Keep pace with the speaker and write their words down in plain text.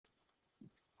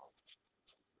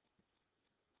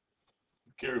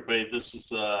Okay, everybody, this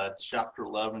is chapter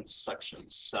 11, section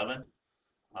 7.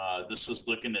 This is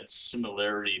looking at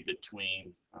similarity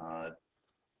between,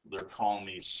 they're calling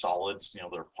these solids,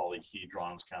 they're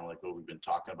polyhedrons, kind of like what we've been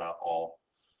talking about all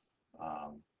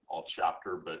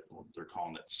chapter, but they're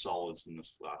calling it solids in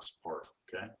this last part,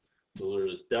 okay? So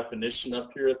there's a definition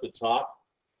up here at the top.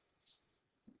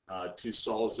 Two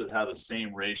solids that have the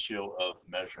same ratio of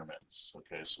measurements,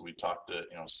 okay? So we talked to,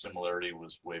 similarity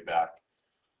was way back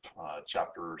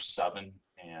chapter 7,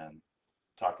 and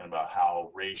talking about how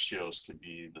ratios could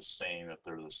be the same. If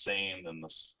they're the same, then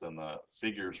the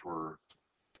figures were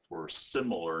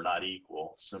similar, not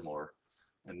equal, similar.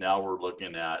 And now we're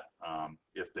looking at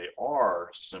if they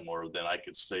are similar, then I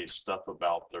could say stuff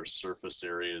about their surface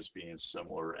areas being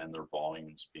similar and their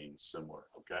volumes being similar.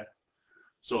 Okay,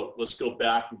 so let's go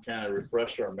back and kind of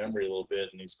refresh our memory a little bit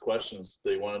in these questions.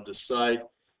 They want to decide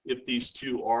if these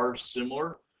two are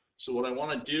similar. So what I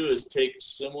want to do is take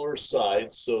similar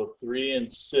sides. So 3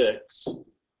 and 6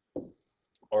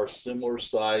 are similar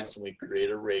sides, and we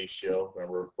create a ratio.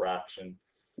 Remember, a fraction,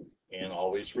 and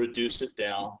always reduce it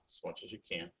down as much as you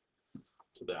can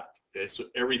to that. Okay, so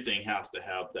everything has to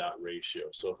have that ratio.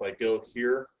 So if I go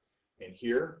here and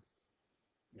here,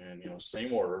 and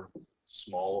same order,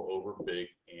 small over big,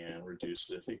 and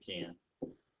reduce it if you can.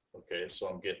 Okay, so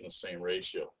I'm getting the same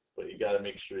ratio. But you got to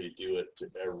make sure you do it to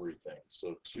everything.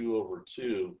 So 2 over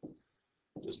 2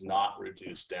 does not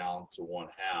reduce down to 1/2.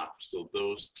 So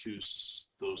those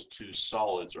two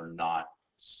solids are not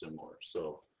similar.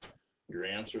 So your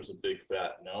answer is a big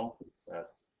fat no.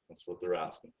 That's what they're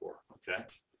asking for. Okay.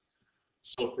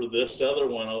 So for this other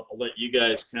one, I'll let you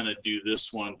guys kind of do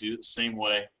this one. Do it the same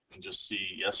way and just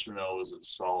see yes or no. Is it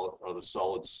solid? Are the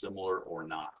solids similar or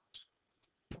not?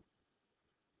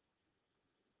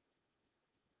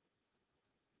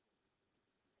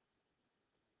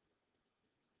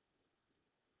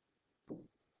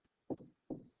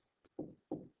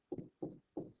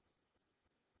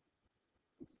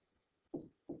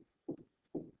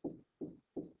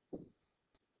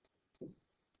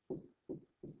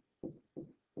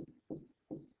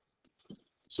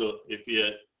 So if you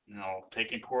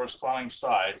taking corresponding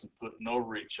sides and putting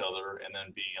over each other and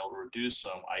then being able to reduce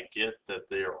them, I get that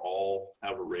they are all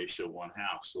have a ratio of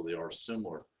 1/2, so they are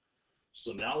similar.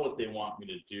 So now what they want me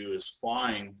to do is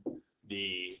find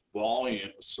the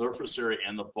volume, surface area,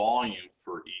 and the volume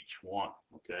for each one.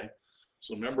 Okay.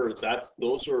 So remember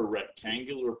those are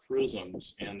rectangular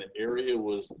prisms, and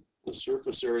the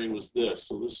surface area was this.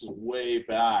 So this is way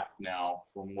back now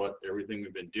from everything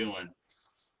we've been doing.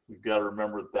 We've got to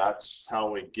remember that's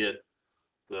how we get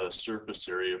the surface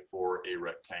area for a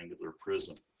rectangular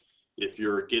prism. If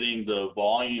you're getting the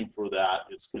volume for that,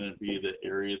 it's going to be the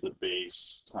area of the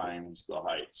base times the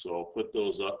height. So I'll put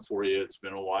those up for you. It's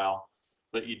been a while,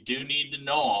 but you do need to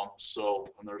know them. So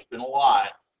when there's been a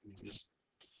lot, just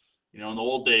in the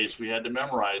old days, we had to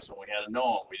memorize them. We had to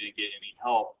know them. We didn't get any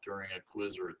help during a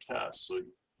quiz or a test. So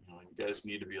you guys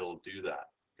need to be able to do that.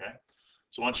 Okay.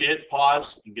 So once you hit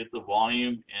pause and get the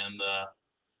volume and the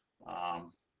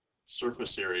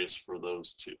surface areas for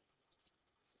those two.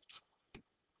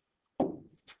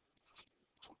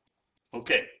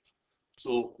 Okay,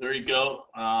 so there you go.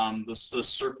 This is the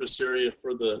surface area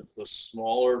for the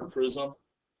smaller prism.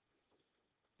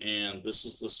 And this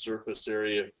is the surface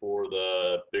area for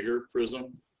the bigger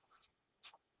prism.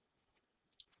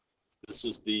 This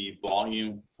is the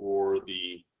volume for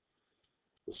the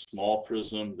small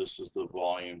prism. This is the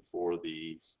volume for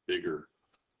the bigger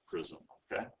prism.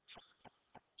 Okay,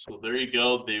 so there you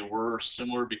go. They were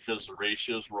similar because the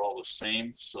ratios were all the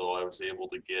same, so I was able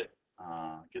to get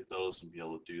those and be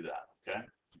able to do that. Okay.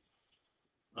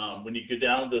 When you go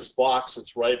down to this box,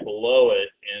 it's right below it,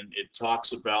 and it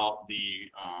talks about the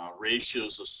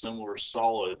ratios of similar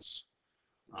solids.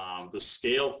 The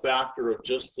scale factor of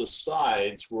just the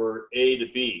sides were A to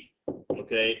B.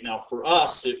 Okay, now for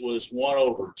us, it was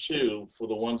 1/2 for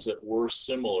the ones that were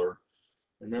similar.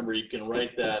 Remember, you can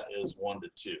write that as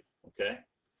 1/2. Okay,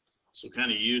 so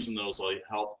kind of using those will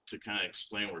help to kind of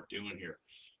explain what we're doing here.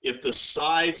 If the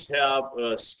sides have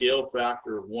a scale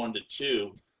factor of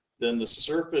 1/2, then the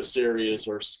surface areas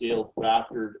are scale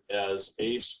factored as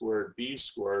A squared, B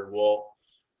squared. Well,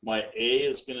 my A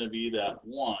is going to be that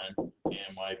 1,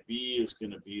 and my B is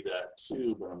going to be that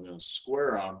 2, but I'm going to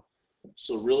square them.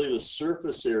 So really the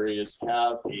surface areas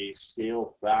have a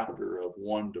scale factor of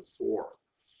 1/4.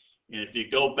 And if you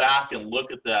go back and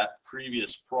look at that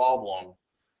previous problem,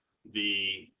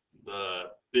 the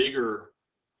bigger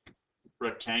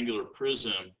rectangular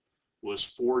prism was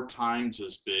 4 times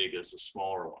as big as the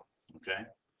smaller one. Okay.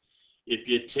 If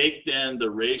you take then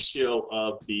the ratio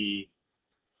of the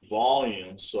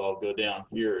volume, so I'll go down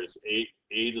here, is a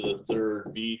to the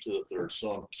third, b to the third.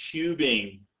 So I'm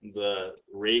cubing the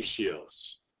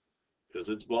ratios because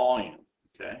it's volume,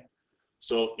 okay?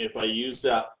 So if I use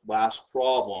that last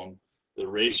problem, the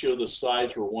ratio of the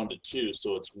sides were 1 to 2,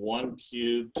 so it's 1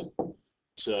 cubed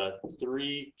to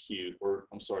 3 cubed, or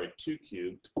I'm sorry, 2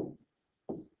 cubed.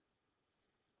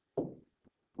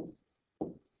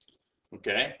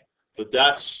 Okay, but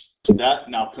that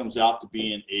now comes out to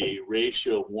being a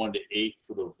ratio of 1 to 8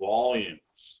 for the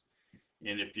volumes.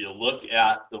 And if you look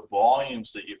at the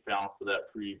volumes that you found for that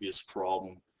previous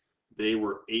problem, they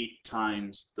were 8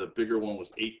 times, the bigger one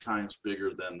was 8 times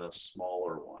bigger than the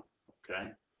smaller one.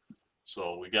 Okay,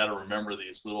 so we got to remember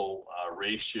these little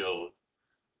ratios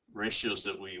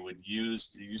that we would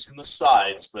use using the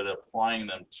sides, but applying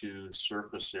them to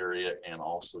surface area and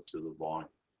also to the volume.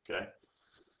 Okay.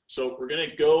 So we're going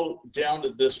to go down to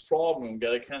this problem. We've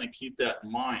got to kind of keep that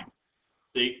in mind.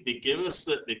 They give us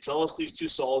that, they tell us these two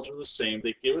solids are the same.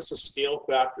 They give us a scale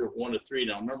factor of 1 to 3.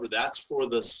 Now remember, that's for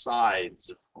the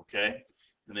sides, okay?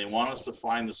 And they want us to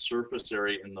find the surface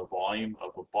area in the volume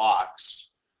of a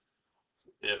box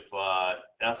if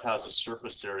F has a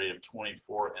surface area of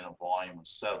 24 and a volume of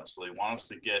 7. So they want us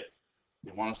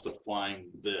to find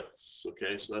this,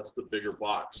 okay? So that's the bigger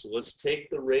box. So let's take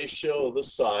the ratio of the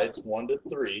sides, 1 to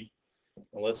 3,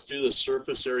 and let's do the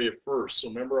surface area first. So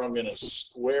remember, I'm going to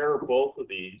square both of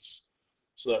these,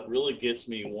 so that really gets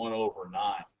me 1 over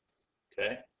 9,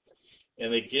 okay?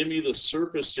 And they give me the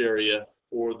surface area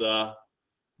for the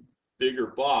bigger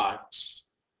box.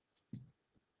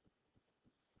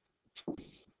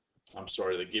 I'm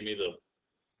sorry, they give me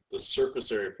the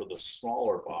surface area for the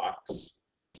smaller box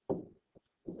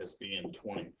as being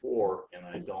 24, and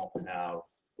I don't have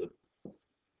the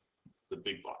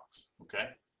big box, okay?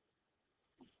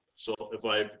 So if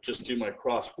I just do my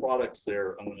cross products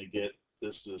there, I'm going to get,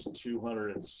 this is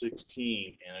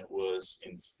 216, and it was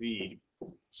in feet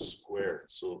squared.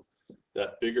 So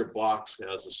that bigger box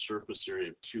has a surface area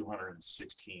of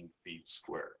 216 feet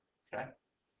squared, okay?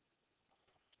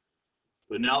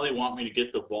 But now they want me to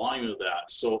get the volume of that.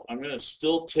 So I'm going to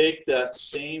still take that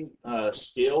same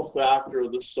scale factor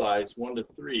of the sides, 1 to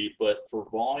 3, but for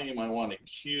volume, I want to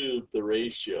cube the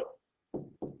ratio.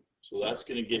 So that's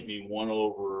going to get me 1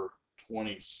 over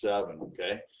 27,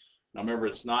 okay? Now remember,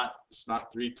 it's not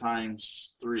 3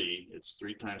 times 3, it's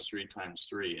 3 times 3 times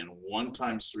 3. And 1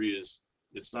 times 3 is,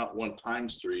 it's not 1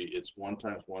 times 3, it's 1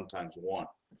 times 1 times 1.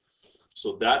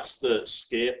 So that's the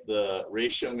scale, the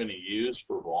ratio I'm going to use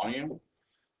for volume.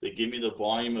 They give me the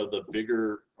volume of the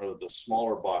bigger, or the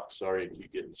smaller box. Sorry, I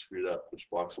keep getting screwed up. Which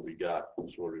box we got?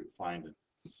 Which order we find it.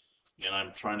 And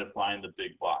I'm trying to find the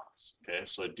big box. Okay,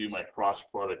 so I do my cross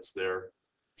products there,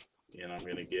 and I'm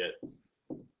going to get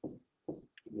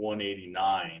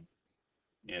 189,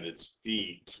 and it's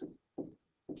feet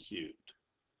cubed.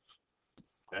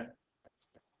 Okay,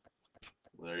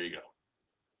 well, there you go.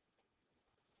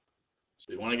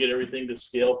 So you want to get everything to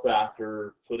scale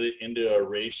factor, put it into a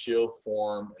ratio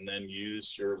form, and then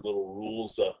use your little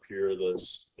rules up here,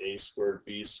 this a squared,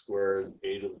 b squared,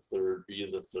 a to the third, b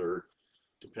to the third,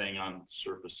 depending on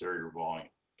surface area or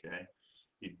volume, okay?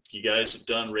 You guys have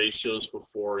done ratios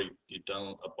before, you've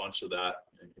done a bunch of that,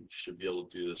 and you should be able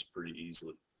to do this pretty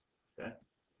easily, okay?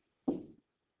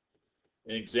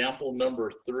 In example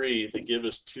number 3, they give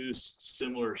us 2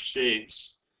 similar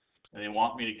shapes, and they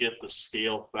want me to get the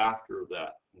scale factor of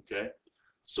that, okay?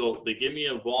 So they give me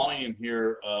a volume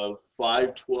here of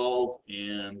 512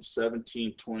 and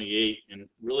 1728, and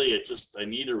really I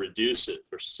need to reduce it.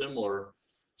 They're similar.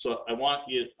 So I want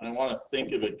to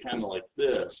think of it kind of like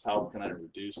this. How can I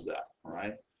reduce that, all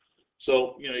right?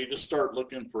 So, you know, you just start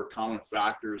looking for common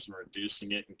factors and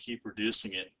reducing it, and keep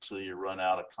reducing it until you run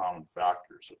out of common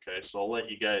factors, okay? So I'll let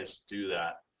you guys do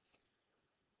that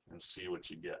and see what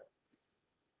you get.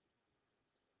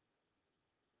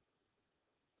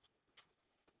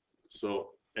 So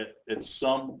at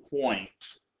some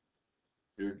point,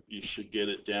 you should get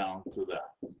it down to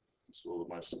that. So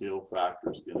my scale factor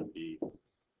is going to be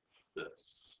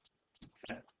this.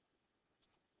 Okay.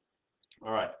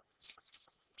 All right.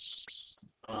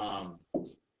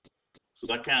 So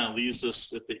that kind of leaves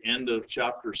us at the end of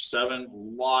chapter 7. A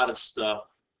lot of stuff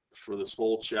for this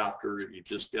whole chapter. You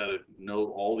just got to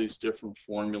know all these different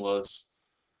formulas.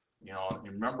 You know,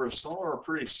 remember, some are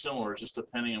pretty similar, just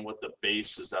depending on what the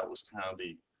base is. That was kind of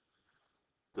the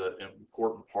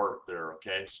important part there,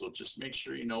 okay? So just make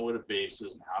sure you know what a base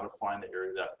is and how to find the area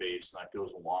of that base, and that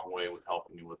goes a long way with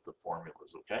helping you with the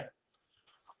formulas, okay?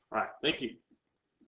 All right, thank you.